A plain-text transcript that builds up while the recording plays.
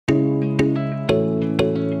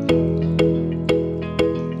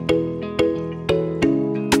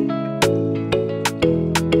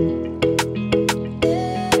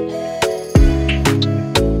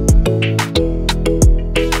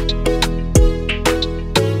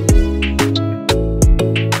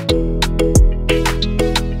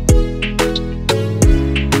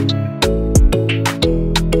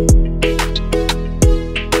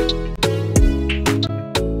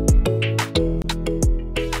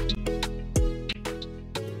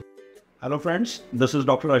Hello friends, this is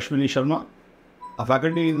Dr. Ashwini Sharma, a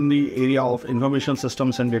faculty in the area of Information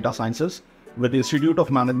Systems and Data Sciences with the Institute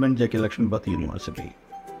of Management, JK Lakshmipat University.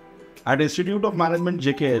 At Institute of Management,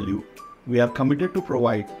 JKLU, we are committed to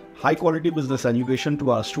provide high-quality business education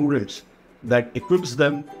to our students that equips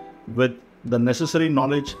them with the necessary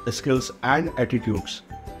knowledge, skills and attitudes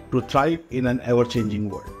to thrive in an ever-changing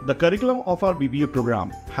world. The curriculum of our BBA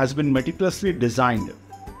program has been meticulously designed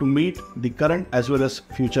to meet the current as well as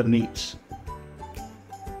future needs,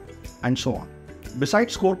 and so on.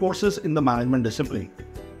 Besides core courses in the management discipline,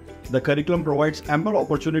 the curriculum provides ample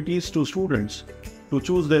opportunities to students to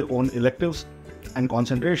choose their own electives and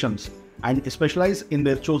concentrations and specialize in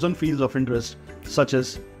their chosen fields of interest such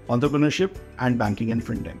as entrepreneurship and banking and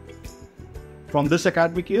fintech. From this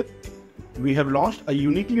academic year, we have launched a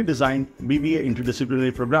uniquely designed BBA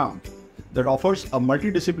interdisciplinary program that offers a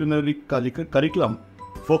multidisciplinary curriculum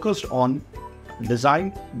focused on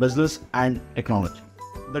design, business and technology.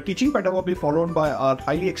 The teaching pedagogy followed by our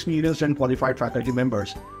highly experienced and qualified faculty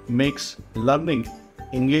members makes learning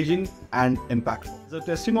engaging and impactful. As a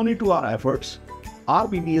testimony to our efforts, our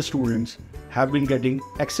BBA students have been getting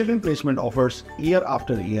excellent placement offers year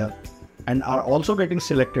after year and are also getting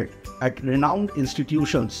selected at renowned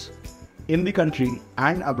institutions in the country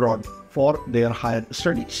and abroad for their higher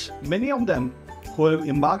studies. Many of them who have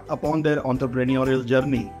embarked upon their entrepreneurial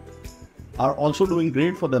journey are also doing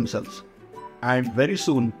great for themselves, and very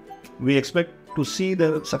soon we expect to see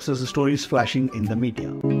their success stories flashing in the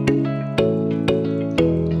media.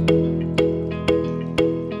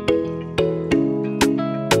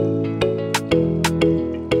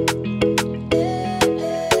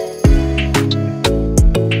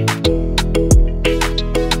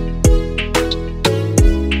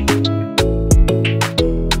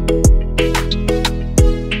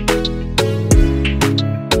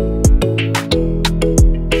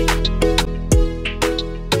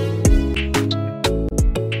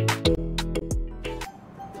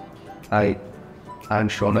 Hi, I'm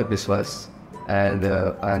Shaunak Biswas, and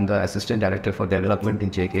I'm the Assistant Director for Development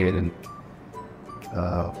in JKLU.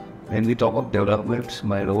 When we talk of development,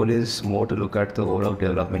 my role is more to look at the overall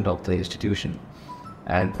development of the institution,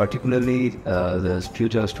 and particularly the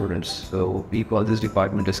future students. So we call this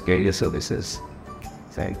department as Career Services.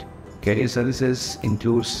 Right? Career Services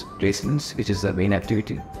includes placements, which is the main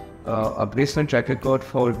activity. Our placement track record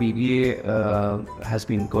for BBA has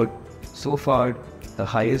been good. So far, the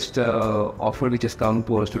highest offer which has come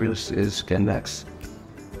to our students is 10 lakhs.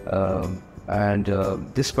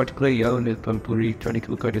 This particular year, in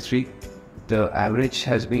 2022-23, the average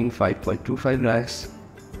has been 5.25 lakhs.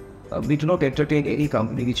 We do not entertain any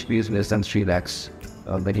company which pays less than 3 lakhs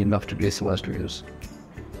when enough to place our students.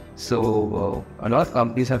 So a lot of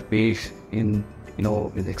companies have paid in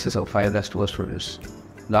excess of 5 lakhs to our students.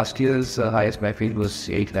 Last year's highest by field was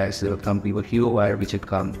 8 lakhs. There was a company with Hero Wire which had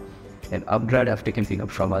come. And Upgrad have taken pickup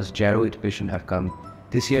from us, Jaro Education have come.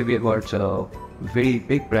 This year we have got very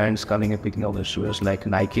big brands coming and picking up the students like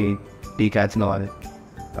Nike, Decathlon,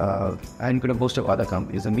 and a host of other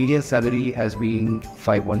companies. The median salary has been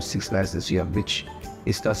 5.6 lakhs this year, which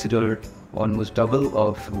is considered almost double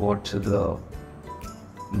of what the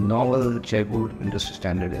normal Jaipur industry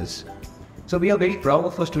standard is. So we are very proud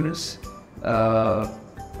of our students.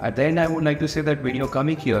 At the end, I would like to say that when you're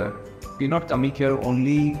coming here, you're not coming here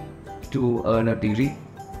only to earn a degree.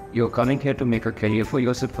 You're coming here to make a career for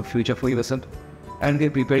yourself, a future for yourself, and we're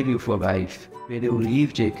preparing you for life. When you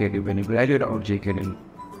leave JKLU, when you graduate out of JKLU,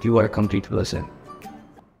 you are a complete person.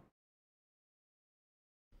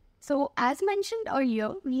 So as mentioned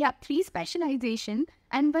earlier, we have 3 specializations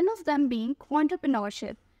and one of them being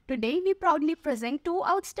entrepreneurship. Today we proudly present 2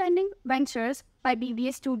 outstanding ventures by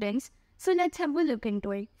BBA students. So let's have a look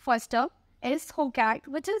into it. First up is HOCAT,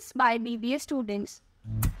 which is by BBA students.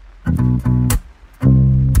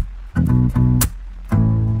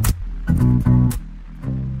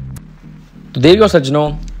 So there you go,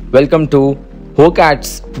 Sajjano. Welcome to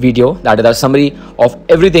HOCAT's video, that is a summary of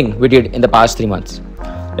everything we did in the past 3 months.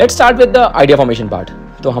 Let's start with the idea formation part.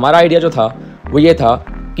 तो हमारा idea जो था वो ये था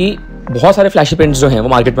कि बहुत सारे फ्लैशी प्रिंट्स जो हैं वो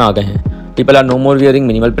मार्केट में आ गए हैं. People are no more wearing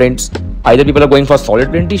minimal prints. Either people are going for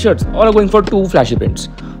solid print t-shirts or are going for 2 flashy prints.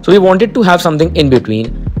 So we wanted to have something in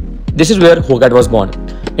between. This is where HOCAT was born,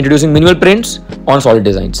 introducing minimal prints on solid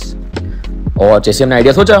designs. और जैसे हमने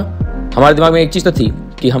idea सोचा, हमारे दिमाग में एक चीज़ तो थी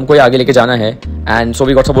कि हमको ये आगे लेके जाना है, and so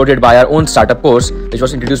we got supported by our own startup course which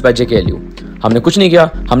was introduced by JKLU. हमने कुछ नहीं किया,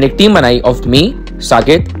 हमने एक टीम बनाई ऑफ मी,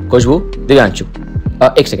 साकेत, खुशबू, दिव्यांशु.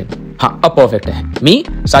 एक सेकेंड, हाँ अब परफेक्ट है. मी,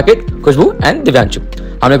 साकेत, खुशबू एंड दिव्यांशु.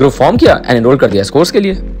 हमने ग्रुप फॉर्म किया एंड एनरोल कर दिया इस कोर्स के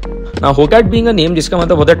लिए. Now HOCAT being a name जिसका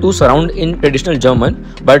मतलब होता है to surround in traditional German,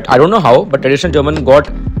 but I don't know how, but traditional German got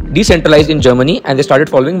decentralized in Germany and they started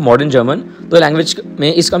following modern German, तो language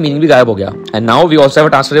में इसका meaning भी गायब हो गया. And now we also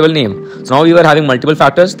have a transferable name. So now we were having multiple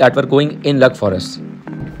factors that were going in luck for us.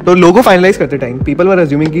 तो लोगो finalise करते time people were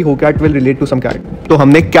assuming कि HOCAT will relate to some cat, तो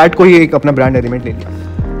हमने cat को ही एक अपना brand element ले लिया.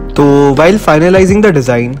 तो वाइल फाइनलाइजिंग द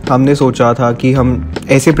डिज़ाइन हमने सोचा था कि हम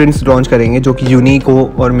ऐसे प्रिंट्स लॉन्च करेंगे जो कि यूनिक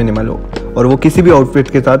हो और मिनिमल हो और वो किसी भी आउटफिट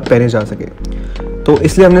के साथ पहने जा सके. तो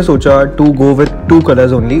इसलिए हमने सोचा to go with 2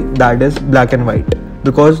 colours only, that is black and white,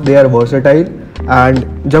 because they are versatile. And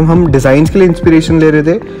जब हम डिज़ाइंस के लिए इंस्पिरेशन ले रहे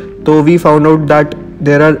थे तो we found out that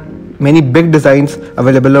there are many big designs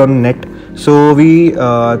available on net, so we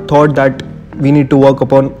thought that we need to work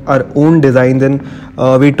upon our own designs, and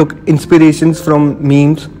we took inspirations from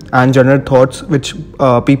memes and general thoughts which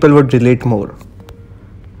people would relate more.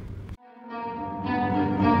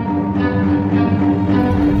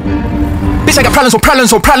 Bitch, I got problems on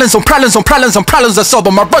problems on problems on problems on problems on problems. I solve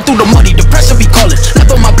them. I run through the money, the pressure be calling.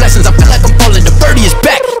 Left on my blessings, I feel like I'm falling. The birdie is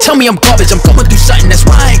back. Tell me I'm garbage, I'm going through something. That's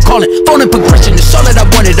why I ain't calling. Phone and progression, it's all that I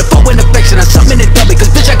wanted. The phone and affection, I summon it double. Cause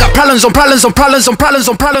bitch, I got problems on problems on problems on problems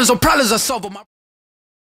on problems on problems. I solve them.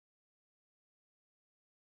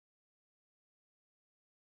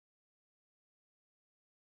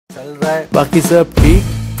 चल रहा है बाकी सब ठीक,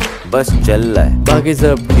 बस चल रहा है बाकी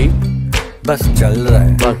सब ठीक, बस चल रहा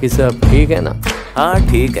है बाकी सब ठीक है ना. हाँ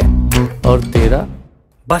ठीक है. और तेरा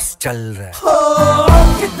बस चल रहा है. हो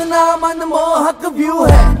कितना मनमोहक व्यू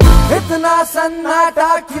है, इतना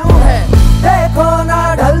सन्नाटा क्यों है, देखो ना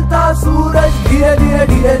ढलता सूरज धीरे धीरे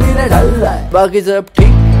धीरे धीरे ढल रहा है. बाकी सब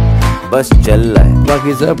ठीक, बस चल रहा है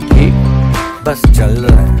बाकी सब ठीक, बस चल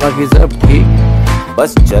रहा है बाकी सब ठीक,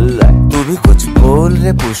 बस चल रहा है. तू भी कुछ बोल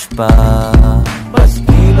रे पुष्पा. बस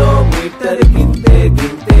किलोमीटर गिनते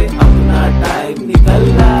गिनते अपना टाइम निकल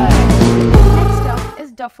रहा है. Next up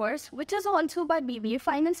is Duffers, which is also by BBA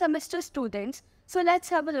final semester students. So let's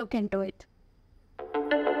have a look into it.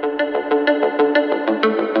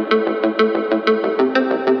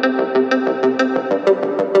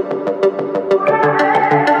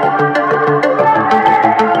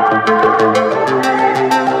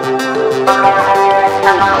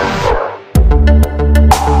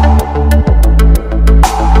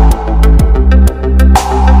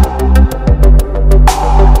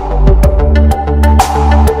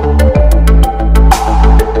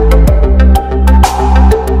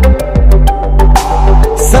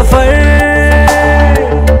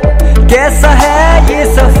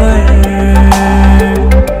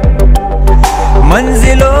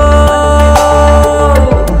 मंजिलों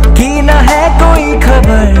की न है कोई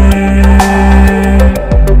खबर.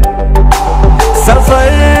 सफर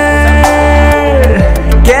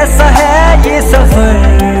कैसा है ये सफर,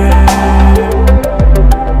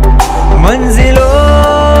 मंजिलों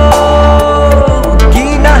की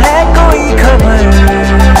न है कोई खबर.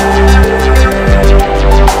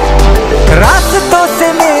 रास्तों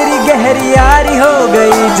से मेरी गहरी यारी हो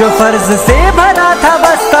गई, जो फर्ज से भरा था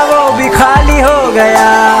बस्ता वो भी खाली हो गया.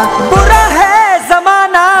 बुरा है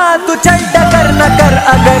जमाना तू चल टकर न कर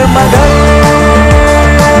अगर मगर,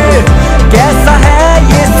 कैसा है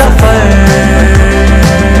ये सफर,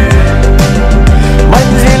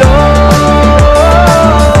 मंजिलों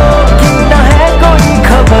की न है कोई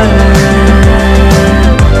खबर.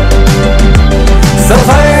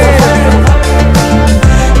 सफर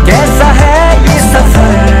कैसा है ये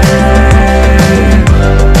सफर,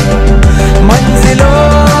 मंजिलों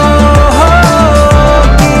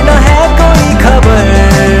की न है कोई खबर.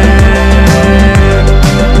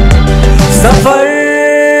 सफर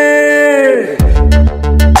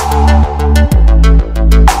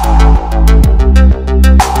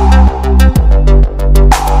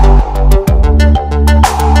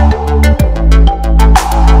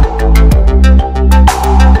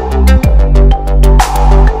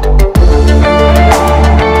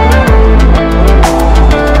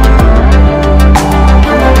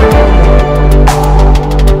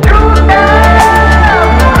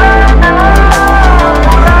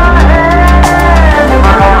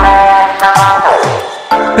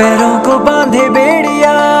पैरों को बांधे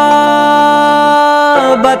बेड़िया,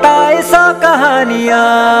 बताए सौ कहानियां.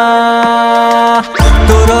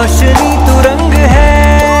 तू रोशनी तू रंग है,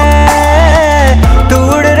 तू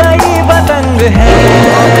उड़ रही पतंग है.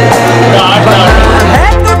 है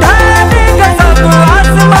तू ढाले गजब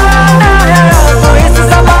आसमान है, तू इस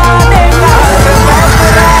ज़माने का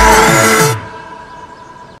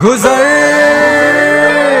गुजर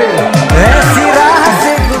ऐसी राह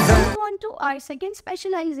से गुजर. On to our second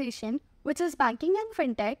specialization, which is banking and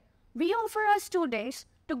fintech. We offer our students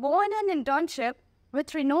to go on an internship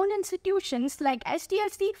with renowned institutions like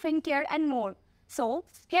HDFC, FinCare, and more. So,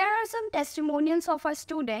 here are some testimonials of our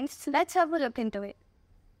students. Let's have a look into it.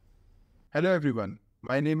 Hello everyone,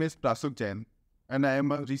 my name is Prasuk Jain and I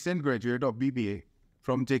am a recent graduate of BBA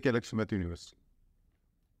from JK Lakshmipat University.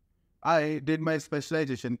 I did my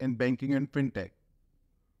specialization in banking and fintech.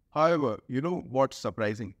 However, you know what's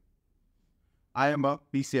surprising? I am a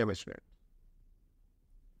PCM student.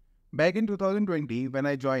 Back in 2020, when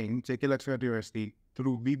I joined JK Lakshmipat University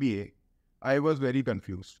through BBA, I was very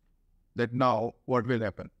confused that now what will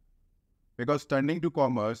happen? Because turning to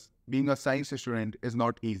commerce, being a science student is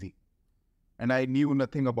not easy. And I knew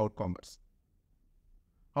nothing about commerce.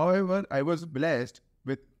 However, I was blessed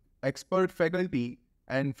with expert faculty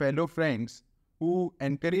and fellow friends who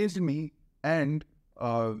encouraged me and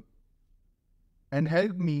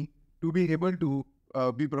helped me to be able to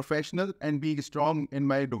be professional and be strong in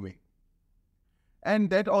my domain.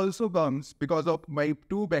 And that also comes because of my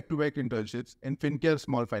 2 back-to-back internships in FinCare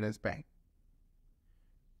Small Finance Bank.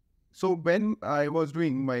 So when I was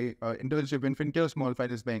doing my internship in FinCare Small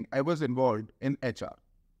Finance Bank, I was involved in HR,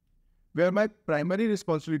 where my primary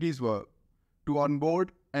responsibilities were to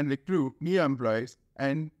onboard and recruit new employees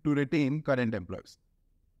and to retain current employees.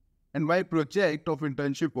 And my project of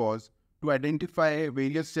internship was to identify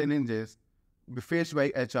various challenges faced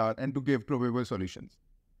by HR and to give probable solutions.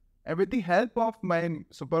 And with the help of my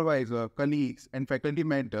supervisor, colleagues, and faculty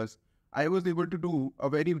mentors, I was able to do a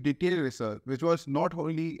very detailed research, which was not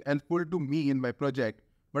only helpful to me in my project,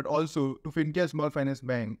 but also to FinCare Small Finance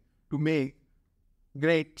Bank to make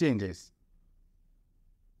great changes.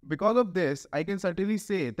 Because of this, I can certainly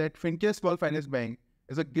say that FinCare Small Finance Bank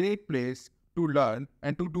is a great place to learn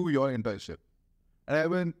and to do your internship.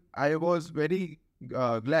 And I was very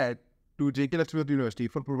glad to JK Lakshmipat University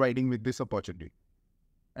for providing me this opportunity.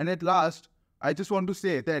 And at last, I just want to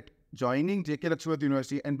say that joining JK Lakshmipat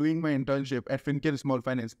University and doing my internship at FinCare Small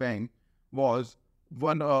Finance Bank was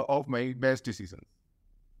one of my best decisions.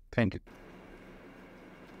 Thank you.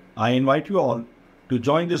 I invite you all to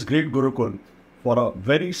join this great Gurukul for a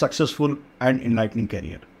very successful and enlightening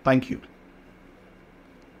career. Thank you.